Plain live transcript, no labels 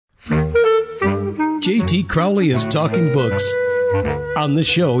JT Crowley is talking books. On the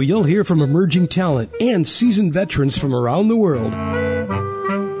show, you'll hear from emerging talent and seasoned veterans from around the world.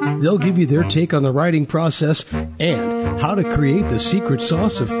 They'll give you their take on the writing process and how to create the secret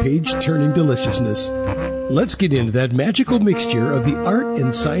sauce of page-turning deliciousness. Let's get into that magical mixture of the art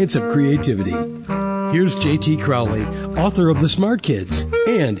and science of creativity. Here's JT Crowley, author of The Smart Kids,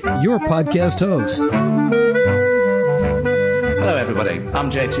 and your podcast host. Hello, everybody. I'm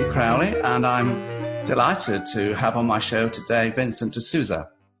JT Crowley, and I'm delighted to have on my show today Vincent D'Souza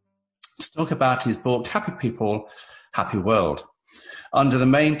to talk about his book, Happy People, Happy World. Under the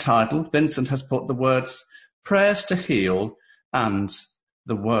main title, Vincent has put the words Prayers to Heal and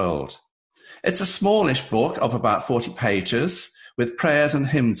the World. It's a smallish book of about 40 pages with prayers and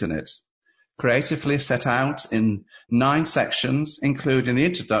hymns in it, creatively set out in 9 sections, including the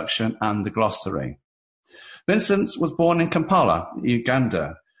introduction and the glossary. Vincent was born in Kampala,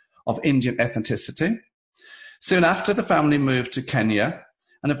 Uganda, of Indian ethnicity. Soon after, the family moved to Kenya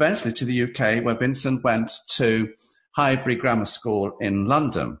and eventually to the UK, where Vincent went to Highbury Grammar School in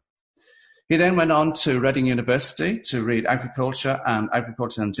London. He then went on to Reading University to read agriculture and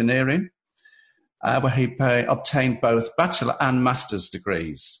agricultural engineering, where he obtained both bachelor and master's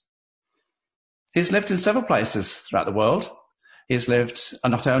degrees. He's lived in several places throughout the world. He's lived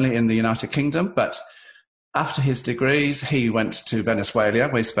not only in the United Kingdom, but after his degrees, he went to Venezuela,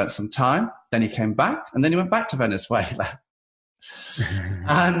 where he spent some time. Then he came back, and then he went back to Venezuela.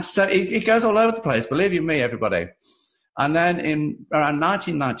 And so he goes all over the place, believe you me, everybody. And then in around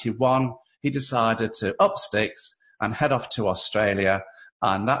 1991, he decided to up sticks and head off to Australia,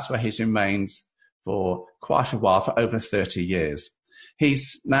 and that's where he's remained for quite a while, for over 30 years. He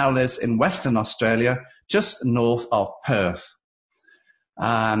now lives in Western Australia, just north of Perth.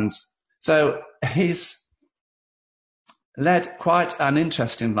 And so he's led quite an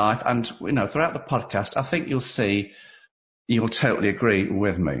interesting life, and throughout the podcast, I think you'll totally agree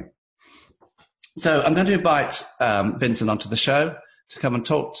with me. So I'm going to invite Vincent onto the show to come and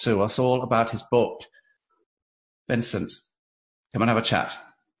talk to us all about his book. Vincent, come and have a chat.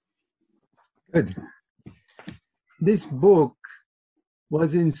 Good. This book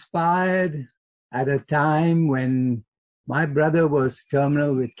was inspired at a time when my brother was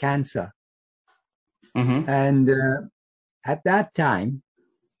terminal with cancer. Mm-hmm. And at that time,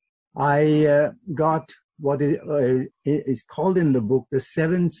 I got what is called in the book the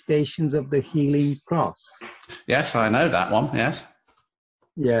 7 Stations of the Healing Cross. Yes, I know that one, yes.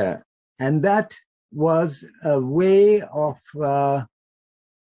 Yeah, and that was a way of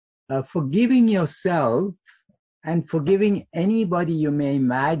forgiving yourself and forgiving anybody you may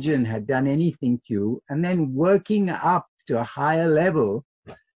imagine had done anything to you, and then working up to a higher level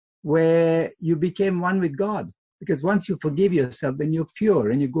where you became one with God. Because once you forgive yourself, then you're pure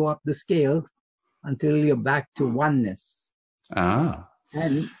and you go up the scale until you're back to oneness. Ah.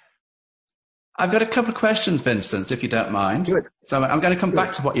 And I've got a couple of questions, Vincent, if you don't mind. Good. So I'm going to come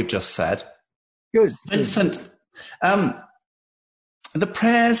back to what you've just said. Good. Vincent, the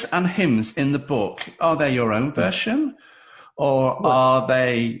prayers and hymns in the book, are they your own version? Or are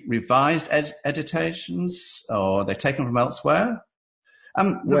they revised editations? Or are they taken from elsewhere?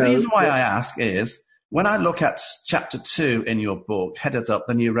 The reason why I ask is, when I look at chapter 2 in your book, headed up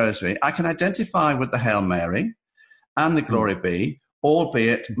the New Rosary, I can identify with the Hail Mary and the Glory Be,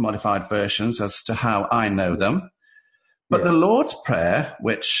 albeit modified versions as to how I know them. But the Lord's Prayer,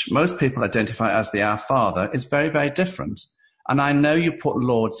 which most people identify as the Our Father, is very, very different. And I know you put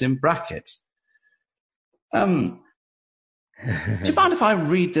Lord's in brackets. Do you mind if I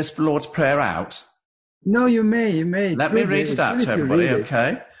read this Lord's Prayer out? No, you may. Let me read it out to everybody,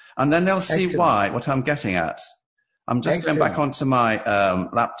 okay? And then they'll see what I'm getting at. I'm just going back onto my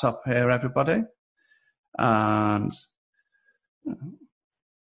laptop here, everybody. And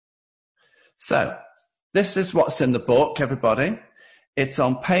so this is what's in the book, everybody. It's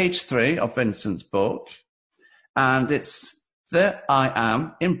on page 3 of Vincent's book. And it's the I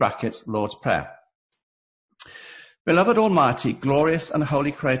Am, in brackets, Lord's Prayer. Beloved Almighty, glorious and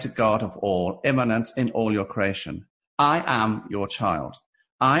holy Creator God of all, immanent in all your creation, I am your child.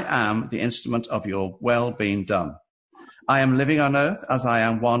 I am the instrument of your well-being done. I am living on earth as I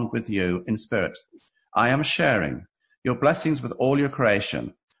am one with you in spirit. I am sharing your blessings with all your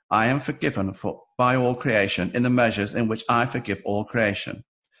creation. I am forgiven by all creation in the measures in which I forgive all creation.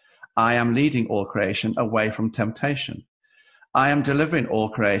 I am leading all creation away from temptation. I am delivering all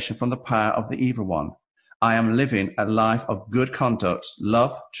creation from the power of the evil one. I am living a life of good conduct,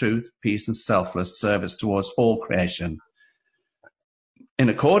 love, truth, peace, and selfless service towards all creation, in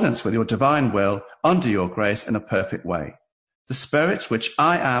accordance with your divine will, under your grace in a perfect way. The spirit which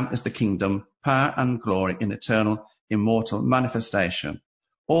I am is the kingdom, power and glory in eternal, immortal manifestation.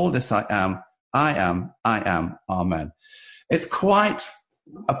 All this I am, I am, I am. Amen. It's quite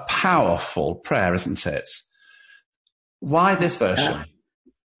a powerful prayer, isn't it? Why this version?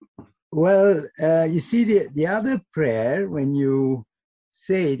 You see, the other prayer, when you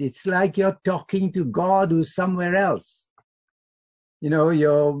say it, it's like you're talking to God who's somewhere else. You know,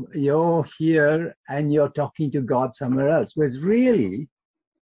 you're here and you're talking to God somewhere else. Whereas really,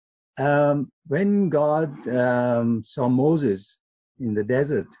 when God saw Moses in the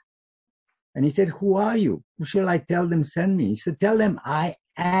desert, and he said, "Who are you? Who shall I tell them send me?" He said, "Tell them I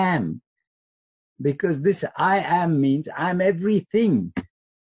am." Because this I am means I'm everything.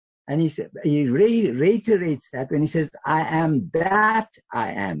 And he reiterates that when he says, "I am that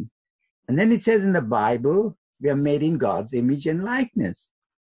I am." And then it says in the Bible, we are made in God's image and likeness.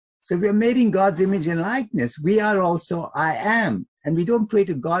 So we are made in God's image and likeness. We are also I am. And we don't pray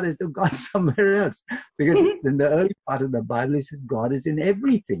to God as though God's somewhere else. Because in the early part of the Bible, it says God is in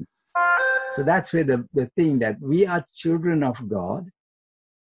everything. So that's where the thing that we are children of God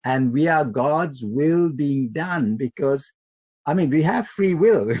and we are God's will being done, because, I mean, we have free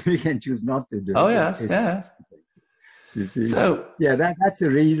will. We can choose not to do it. Oh, yes, yes. You see? So, yeah, that's the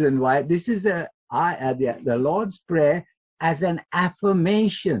reason why this is the Lord's Prayer as an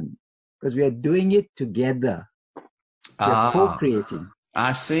affirmation, because we are doing it together. We are co-creating.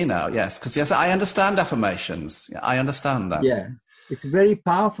 I see now, yes, because yes, I understand affirmations. I understand that. Yeah. It's a very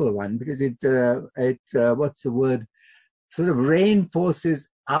powerful one because it what's the word? Sort of reinforces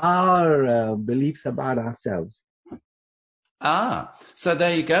our beliefs about ourselves. So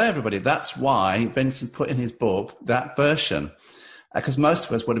there you go, everybody. That's why Vincent put in his book that version, because most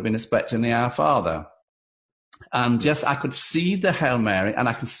of us would have been expecting the Our Father. And yes, I could see the Hail Mary and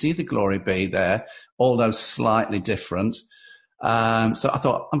I could see the Glory Be there, although slightly different. So I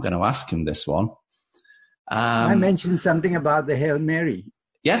thought, I'm going to ask him this one. I mentioned something about the Hail Mary.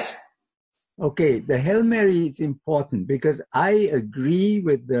 Yes. Okay, the Hail Mary is important because I agree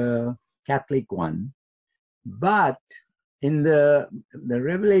with the Catholic one, but in the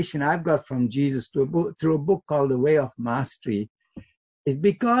revelation I've got from Jesus through a book called The Way of Mastery, is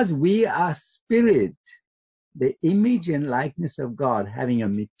because we are spirit, the image and likeness of God, having a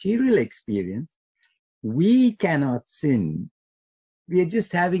material experience, we cannot sin. We are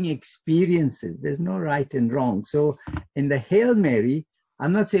just having experiences. There's no right and wrong. So in the Hail Mary,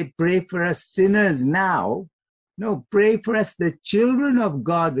 I'm not saying pray for us sinners now. No, pray for us the children of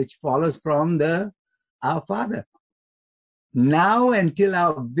God, which follows from our Father. Now until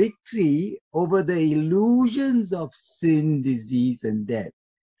our victory over the illusions of sin, disease, and death.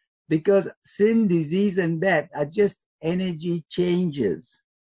 Because sin, disease, and death are just energy changes.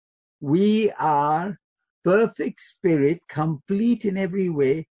 We are perfect spirit, complete in every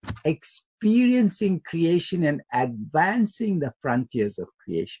way, experiencing creation and advancing the frontiers of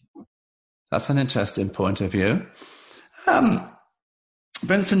creation. That's an interesting point of view.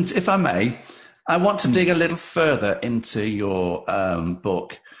 Vincent, if I may, I want to dig a little further into your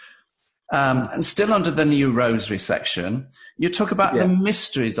book. And still under the New Rosary section, you talk about the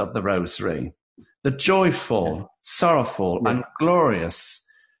mysteries of the Rosary, the joyful, sorrowful, and glorious,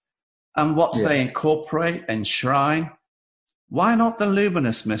 and what they incorporate, enshrine. Why not the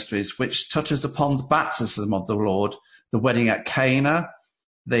luminous mysteries, which touches upon the baptism of the Lord, the wedding at Cana,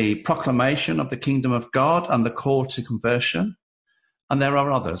 the proclamation of the kingdom of God, and the call to conversion? And there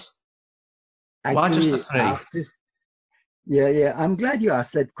are others. Actually, why just the three? I'm glad you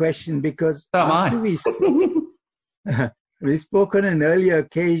asked that question, because we spoke on an earlier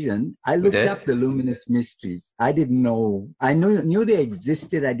occasion. I looked up the luminous mysteries. I didn't know. I knew they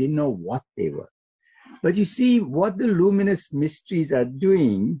existed. I didn't know what they were. But you see, what the luminous mysteries are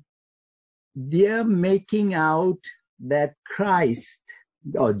doing, they're making out that Christ,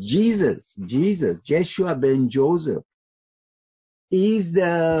 or Jesus, Jeshua ben Joseph, is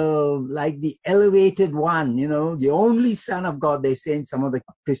the elevated one, the only Son of God, they say in some of the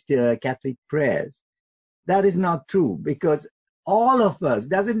Catholic prayers. That is not true, because all of us,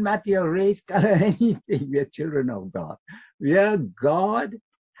 doesn't matter your race, color, anything, we are children of God. We are God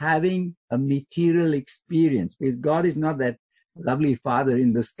having a material experience, because God is not that lovely Father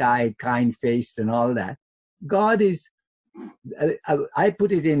in the sky, kind-faced and all that. God is, I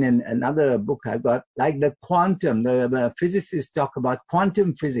put it in another book I've got, like the quantum, the physicists talk about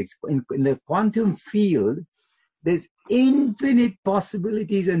quantum physics. In the quantum field, there's infinite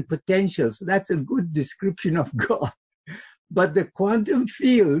possibilities and potential. So that's a good description of God. But the quantum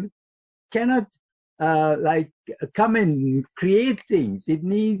field cannot come and create things. It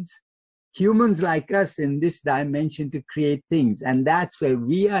needs humans like us in this dimension to create things. And that's where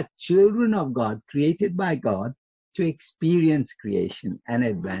we are children of God, created by God to experience creation and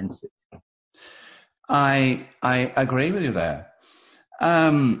advance it. I agree with you there.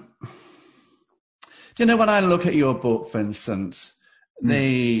 Do you know, when I look at your book, Vincent,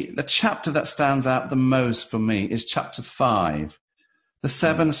 the chapter that stands out the most for me is chapter 5, The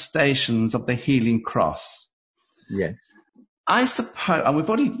 7 Stations of the Healing Cross. Yes. I suppose, and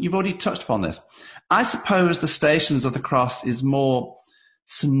you've already touched upon this, I suppose the Stations of the Cross is more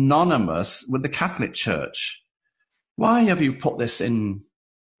synonymous with the Catholic Church. Why have you put this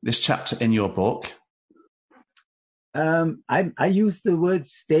chapter in your book? I use the word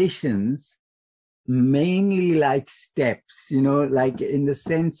stations mainly like steps, like in the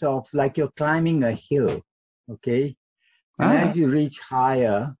sense of like you're climbing a hill, okay? And as you reach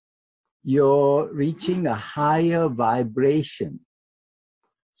higher, you're reaching a higher vibration.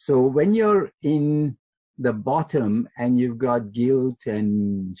 So when you're in the bottom and you've got guilt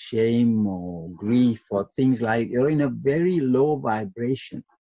and shame or grief or things like, you're in a very low vibration.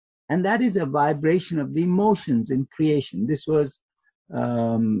 And that is a vibration of the emotions in creation. This was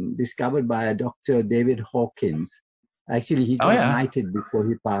discovered by a Dr. David Hawkins. Actually, he got knighted before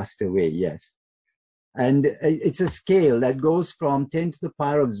he passed away, yes. And it's a scale that goes from 10 to the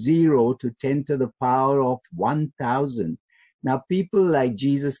power of 0 to 10 to the power of 1,000. Now, people like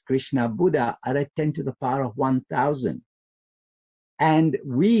Jesus, Krishna, Buddha are at 10 to the power of 1,000. And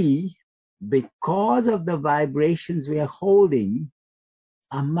we, because of the vibrations we are holding,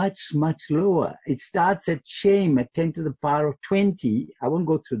 are much, much lower. It starts at shame at 10 to the power of 20. I won't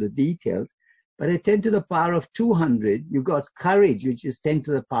go through the details, but at 10 to the power of 200, you got courage, which is 10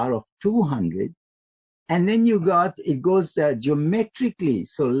 to the power of 200. And then it goes geometrically.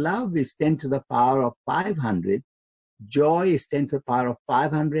 So love is 10 to the power of 500. Joy is 10 to the power of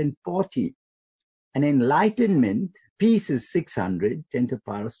 540. And enlightenment, peace is 600, 10 to the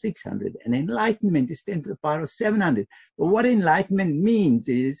power of 600. And enlightenment is 10 to the power of 700. But what enlightenment means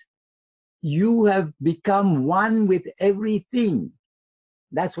is you have become one with everything.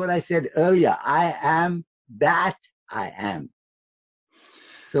 That's what I said earlier. I am that I am.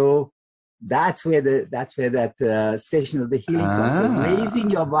 So that's where that station of the healing process,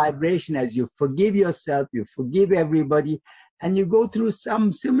 raising your vibration as you forgive yourself, you forgive everybody, and you go through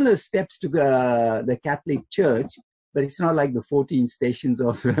some similar steps to the Catholic Church, but it's not like the 14 stations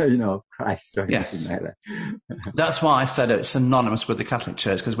of Christ or anything like that. That's why I said it's synonymous with the Catholic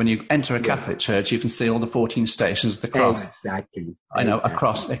Church, because when you enter a Catholic Church, you can see all the 14 stations of the cross. Exactly.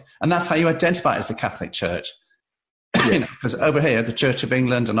 Across it. And that's how you identify as the Catholic Church. Because over here, the Church of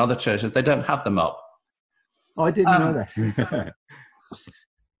England and other churches, they don't have them up. Oh, I didn't know that.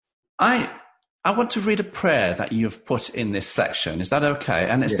 I want to read a prayer that you've put in this section. Is that okay?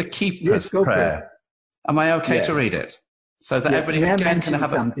 And it's the Keeper's Prayer. Am I okay to read it? So that everybody again can have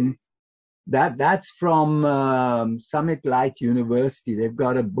something. That's from Summit Light University. They've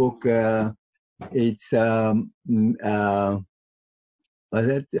got a book. It's of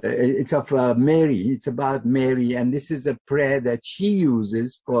Mary. It's about Mary, and this is a prayer that she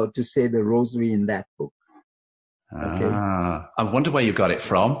uses to say the rosary in that book. Okay. I wonder where you got it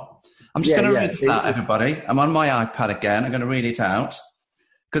from. I'm just going to read this out, everybody. I'm on my iPad again. I'm going to read it out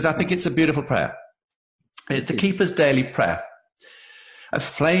because I think it's a beautiful prayer. It's the Keeper's Daily Prayer. A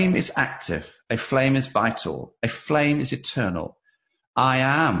flame is active. A flame is vital. A flame is eternal. I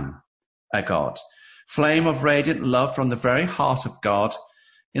am a God. Flame of radiant love from the very heart of God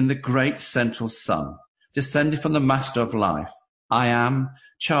in the great central sun, descended from the Master of life. I am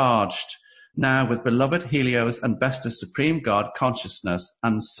charged now with beloved Helios and Vesta's supreme God consciousness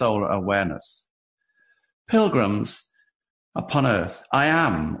and solar awareness. Pilgrims upon earth, I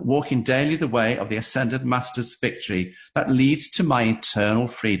am walking daily the way of the ascended Master's victory that leads to my eternal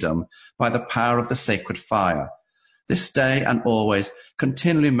freedom by the power of the sacred fire. This day and always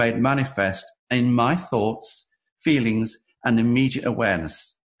continually made manifest in my thoughts, feelings, and immediate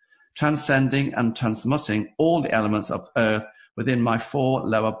awareness, transcending and transmuting all the elements of earth within my 4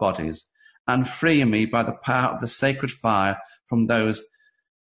 lower bodies, and freeing me by the power of the sacred fire from those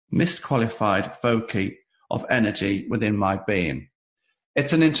misqualified foci of energy within my being.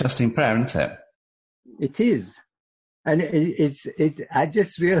 It's an interesting prayer, isn't it? It is. And I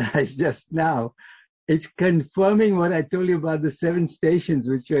just realized just now, it's confirming what I told you about the 7 stations,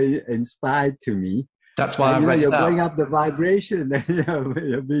 which were inspired to me. That's why I read it You're going up the vibration, and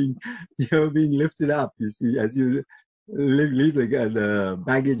you're being lifted up, you see, as you leave the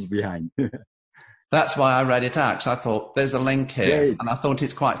baggage behind. That's why I read it out, because I thought there's a link here, and I thought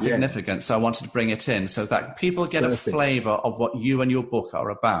it's quite significant, so I wanted to bring it in so that people get a flavour of what you and your book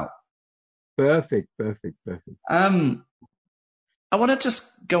are about. Perfect. I want to just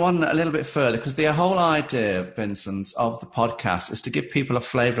go on a little bit further, because the whole idea, Vincent, of the podcast is to give people a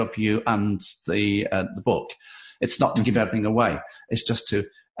flavour of you and the book. It's not to give everything away. It's just to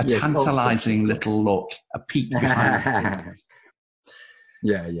a tantalising little look, a peek behind.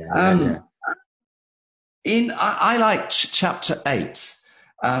 Yeah. I like chapter 8.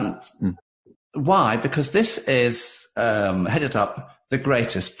 Why? Because this is headed up the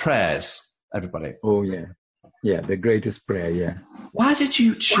greatest prayers, everybody. Oh, yeah. Yeah, the greatest prayer, yeah. Why did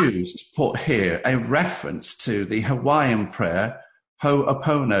you choose to put here a reference to the Hawaiian prayer,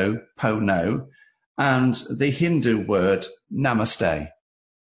 Ho'opono Pono, and the Hindu word Namaste?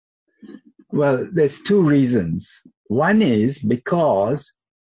 Well, there's two reasons. One is because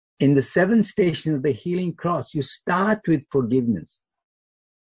in the 7 stations of the healing cross, you start with forgiveness.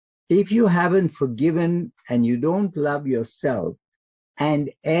 If you haven't forgiven and you don't love yourself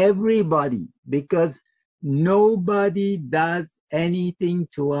and everybody, because nobody does anything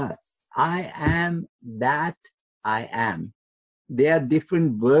to us. I am that I am. There are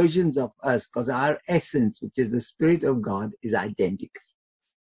different versions of us because our essence, which is the Spirit of God, is identical.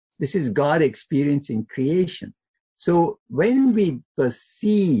 This is God experiencing creation. So when we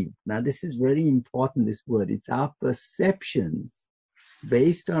perceive, now this is very important, this word, it's our perceptions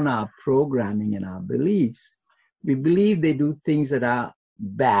based on our programming and our beliefs. We believe they do things that are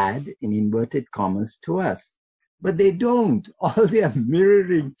bad, in inverted commas, to us. But they don't. All they are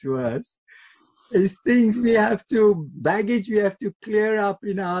mirroring to us is things baggage we have to clear up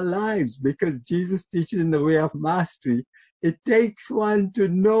in our lives, because Jesus teaches in the way of mastery, it takes one to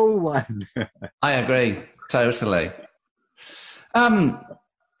know one. I agree, totally.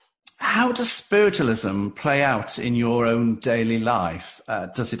 How does spiritualism play out in your own daily life?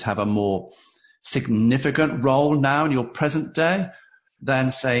 Does it have a more significant role now in your present day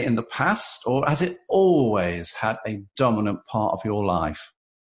than, say, in the past? Or has it always had a dominant part of your life?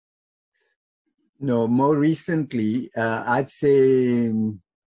 No, more recently, I'd say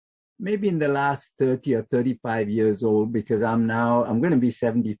maybe in the last 30 or 35 years old, because I'm going to be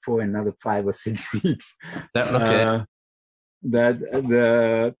 74 in another 5 or 6 weeks. Don't look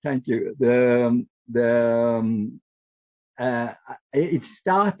it. Thank you. It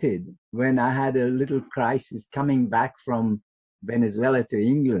started when I had a little crisis coming back from Venezuela to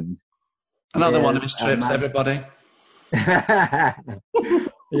England. Another one of his trips, everybody.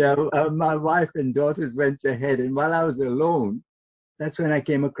 My wife and daughters went ahead, and while I was alone, that's when I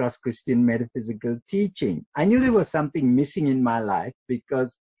came across Christian metaphysical teaching. I knew there was something missing in my life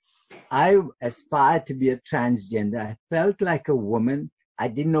because I aspired to be a transgender. I felt like a woman. I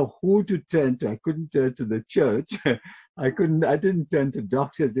didn't know who to turn to. I couldn't turn to the church. I didn't turn to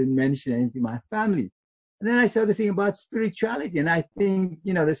doctors, didn't mention anything to my family. And then I started thinking about spirituality, and I think,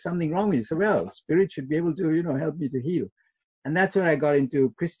 there's something wrong with it. So, well, spirit should be able to, help me to heal. And that's when I got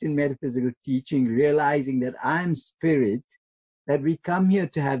into Christian metaphysical teaching, realizing that I'm spirit, that we come here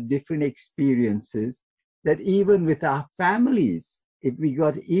to have different experiences, that even with our families, if we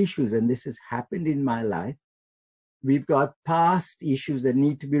got issues, and this has happened in my life, we've got past issues that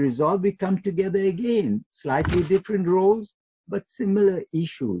need to be resolved, we come together again, slightly different roles, but similar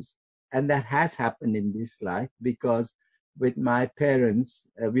issues. And that has happened in this life, because with my parents,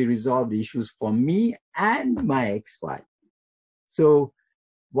 we resolved issues for me and my ex-wife. So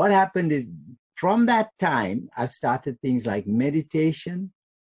what happened is, from that time, I've started things like meditation.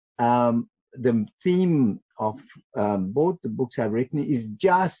 The theme of both the books I've written is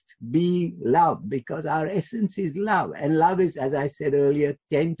just be love, because our essence is love. And love is, as I said earlier,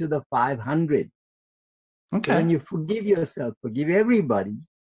 10 to the 500. Okay. So when you forgive yourself, forgive everybody,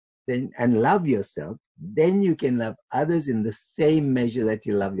 and love yourself, then you can love others in the same measure that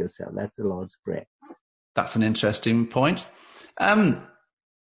you love yourself. That's the Lord's Prayer. That's an interesting point.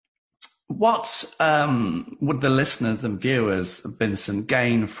 What would the listeners and viewers, Vincent,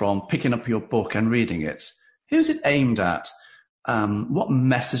 gain from picking up your book and reading it? Who's it aimed at? What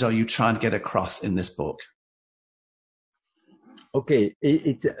message are you trying to get across in this book? Okay,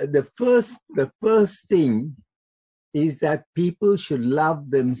 it's the first thing is that people should love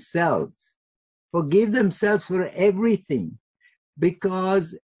themselves, forgive themselves for everything,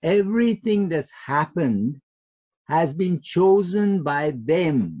 because everything that's happened has been chosen by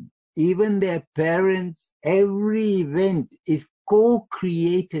them. Even their parents, every event is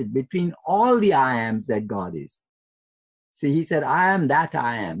co-created between all the I ams that God is. See, he said, I am that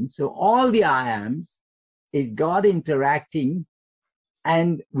I am. So all the I ams is God interacting,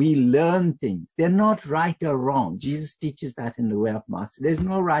 and we learn things. They're not right or wrong. Jesus teaches that in the way of mastery. There's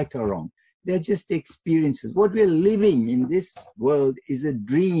no right or wrong. They're just experiences. What we're living in this world is a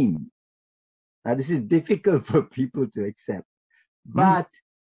dream. Now, this is difficult for people to accept. But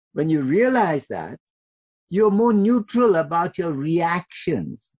when you realize that, you're more neutral about your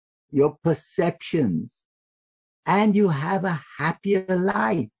reactions, your perceptions, and you have a happier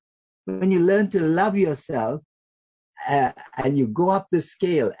life. When you learn to love yourself and you go up the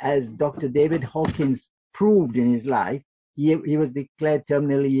scale, as Dr. David Hawkins proved in his life, he was declared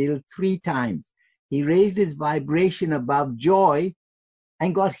terminally ill 3 times. He raised his vibration above joy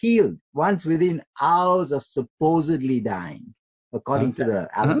and got healed, once within hours of supposedly dying, according to the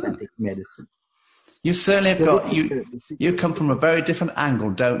allopathic medicine. You certainly have you come from a very different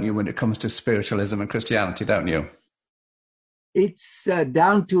angle, don't you, when it comes to spiritualism and Christianity, don't you? It's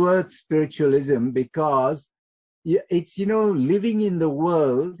down-to-earth spiritualism, because it's, living in the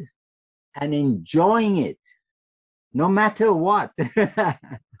world and enjoying it, no matter what. It's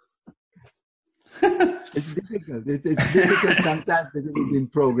difficult. It's difficult sometimes because we've been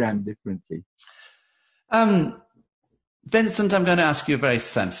programmed differently. Vincent, I'm going to ask you a very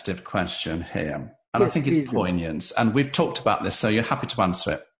sensitive question here. And yes, I think it's poignant. And we've talked about this, so you're happy to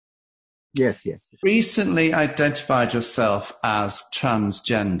answer it. Yes. Recently identified yourself as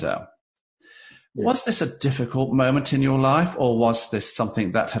transgender. Yes. Was this a difficult moment in your life, or was this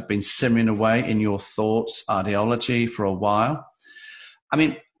something that had been simmering away in your thoughts, ideology for a while? I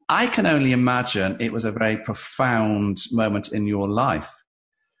mean, I can only imagine it was a very profound moment in your life.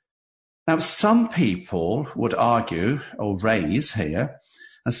 Now, some people would argue or raise here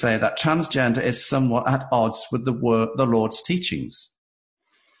and say that transgender is somewhat at odds with the Lord's teachings.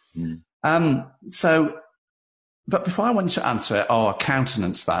 But before I want you to answer it or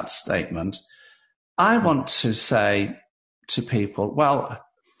countenance that statement, I want to say to people, well,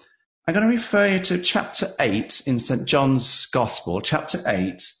 I'm going to refer you to chapter 8 in St. John's Gospel, chapter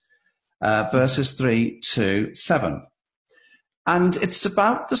 8, verses 3 to 7. And it's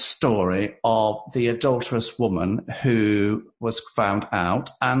about the story of the adulterous woman who was found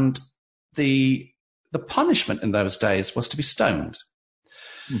out, and the punishment in those days was to be stoned.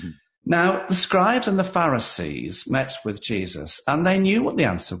 Mm-hmm. Now, the scribes and the Pharisees met with Jesus, and they knew what the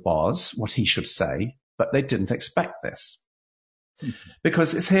answer was, what he should say, but they didn't expect this. Mm-hmm.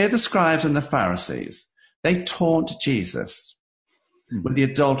 Because it's here the scribes and the Pharisees, they taunt Jesus with the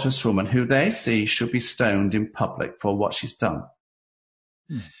adulterous woman, who they see should be stoned in public for what she's done.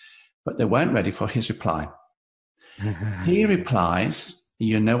 But they weren't ready for his reply. He replies,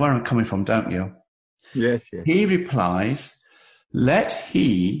 you know where I'm coming from, don't you? Yes. He replies, let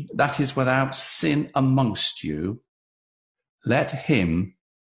he that is without sin amongst you, let him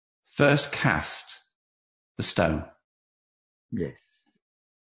first cast the stone. Yes.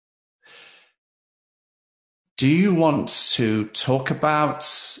 Do you want to talk about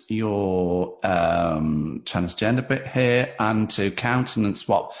your transgender bit here and to countenance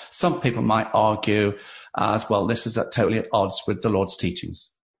what some people might argue as, well, this is totally at odds with the Lord's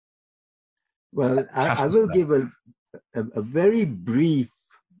teachings? Well, I will give a very brief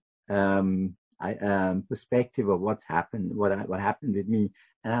perspective of what's happened, what happened with me,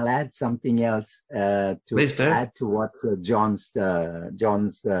 and I'll add something else to add to what John's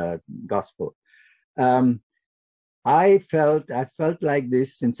gospel. I felt like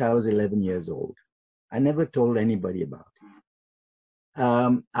this since I was 11 years old. I never told anybody about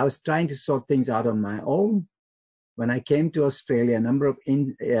it. I was trying to sort things out on my own. When I came to Australia, a number of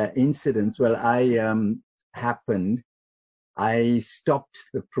incidents, happened. I stopped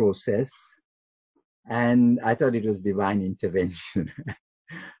the process, and I thought it was divine intervention.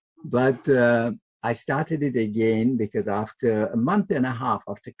 But I started it again because after a month and a half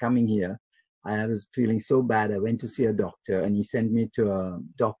after coming here, I was feeling so bad. I went to see a doctor, and he sent me to a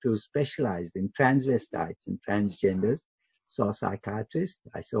doctor who specialized in transvestites and transgenders. Saw a psychiatrist.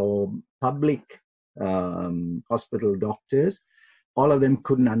 I saw public hospital doctors. All of them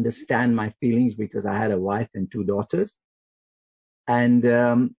couldn't understand my feelings because I had a wife and 2 daughters. And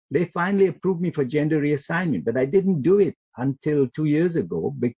they finally approved me for gender reassignment, but I didn't do it until 2 years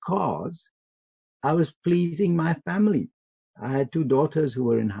ago because I was pleasing my family. I had 2 daughters who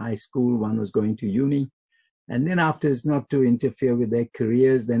were in high school. One was going to uni. And then after, it's not to interfere with their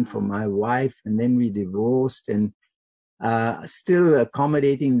careers, then for my wife, and then we divorced, and still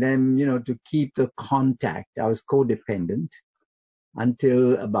accommodating them, to keep the contact. I was codependent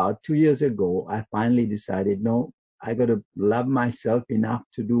until about 2 years ago. I finally decided, no, I got to love myself enough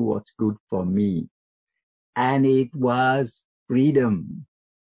to do what's good for me. And it was freedom.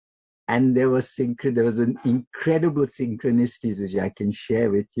 And there was an incredible synchronicities which I can share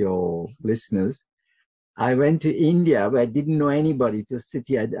with your listeners. I went to India where I didn't know anybody, to a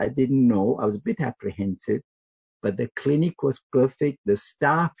city I didn't know. I was a bit apprehensive. but the clinic was perfect. The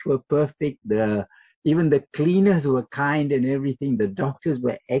staff were perfect. Even the cleaners were kind and everything. The doctors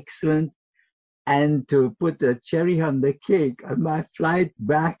were excellent. And to put a cherry on the cake, on my flight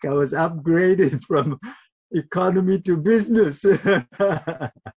back, I was upgraded from economy to business.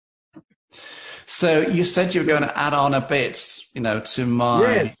 So you said you were going to add on a bit, to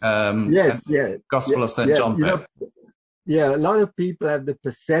my Gospel of St. John bit. A lot of people have the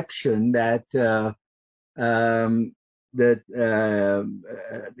perception that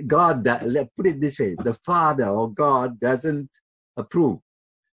God, put it this way, the Father or God doesn't approve.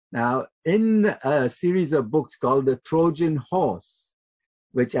 Now, in a series of books called The Trojan Horse,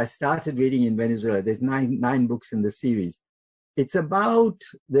 which I started reading in Venezuela, there's nine books in the series. It's about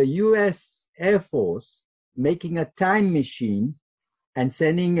the U.S. Air Force making a time machine and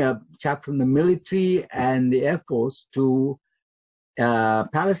sending a chap from the military and the Air Force to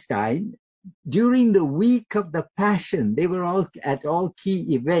Palestine. During the week of the Passion, they were all at all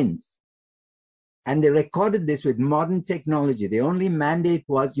key events. And they recorded this with modern technology. The only mandate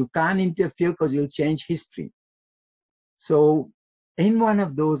was you can't interfere because you'll change history. So in one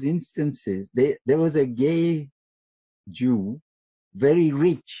of those instances, there was a gay Jew, very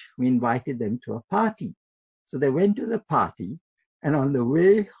rich, who invited them to a party. So they went to the party, and on the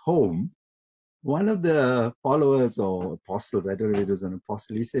way home, one of the followers or apostles, I don't know if it was an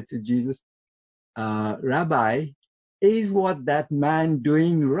apostle, he said to Jesus, Rabbi, is what that man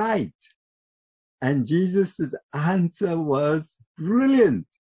doing right? And Jesus' answer was brilliant.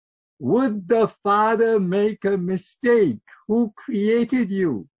 Would the Father make a mistake? Who created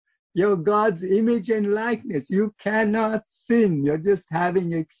you? You're God's image and likeness. You cannot sin. You're just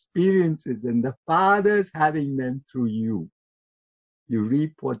having experiences, and the Father's having them through you. You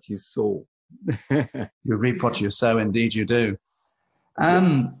reap what you sow. You reap what you sow, indeed you do.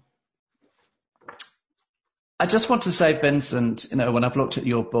 I just want to say, Vincent, when I've looked at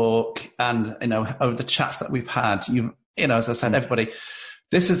your book and, over the chats that we've had, as I said, everybody,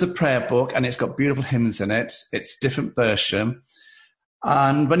 this is a prayer book and it's got beautiful hymns in it. It's a different version.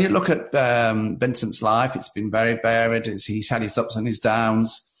 And when you look at Vincent's life, it's been very varied. He's had his ups and his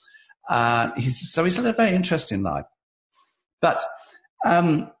downs. He's had a very interesting life. But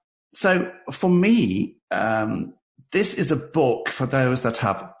so for me, this is a book for those that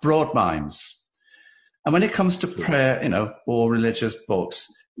have broad minds. And when it comes to prayer, or religious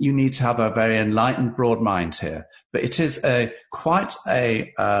books, you need to have a very enlightened, broad mind here. But it is quite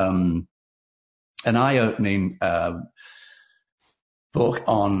an eye-opening book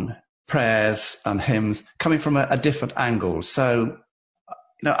on prayers and hymns coming from a different angle. So,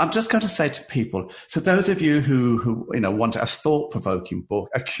 I'm just going to say to people, so those of you who want a thought-provoking book,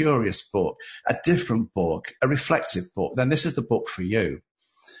 a curious book, a different book, a reflective book, then this is the book for you.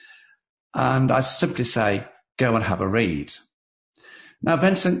 And I simply say, go and have a read. Now,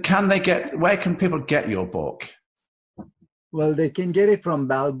 Vincent, where can people get your book? Well, they can get it from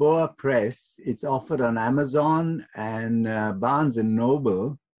Balboa Press. It's offered on Amazon and Barnes and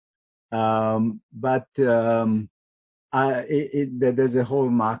Noble. But there's a whole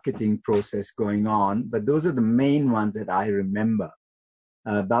marketing process going on. But those are the main ones that I remember.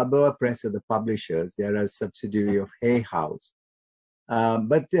 Balboa Press are the publishers. They're a subsidiary of Hay House.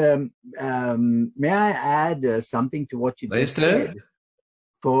 But may I add something to what you just said?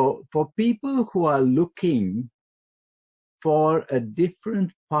 For people who are looking for a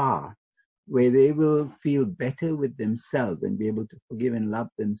different path where they will feel better with themselves and be able to forgive and love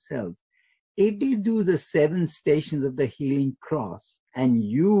themselves, if they do the 7 stations of the healing cross and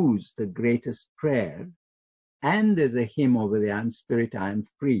use the greatest prayer, and there's a hymn over there, "And Spirit, I am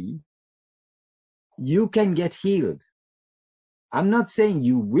free," you can get healed. I'm not saying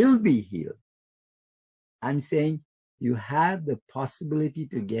you will be healed. I'm saying you have the possibility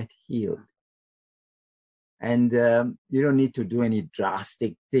to get healed. And you don't need to do any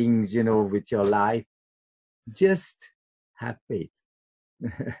drastic things, with your life. Just have faith.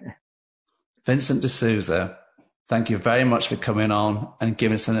 Vincent D'Souza, thank you very much for coming on and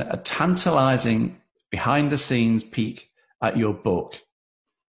giving us a tantalizing behind-the-scenes peek at your book.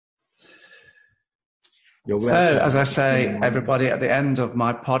 So, as I say, everybody, at the end of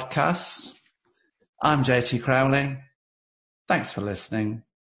my podcasts, I'm JT Crowley. Thanks for listening,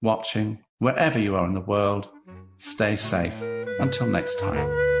 watching, wherever you are in the world. Stay safe. Until next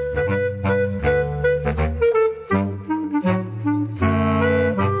time.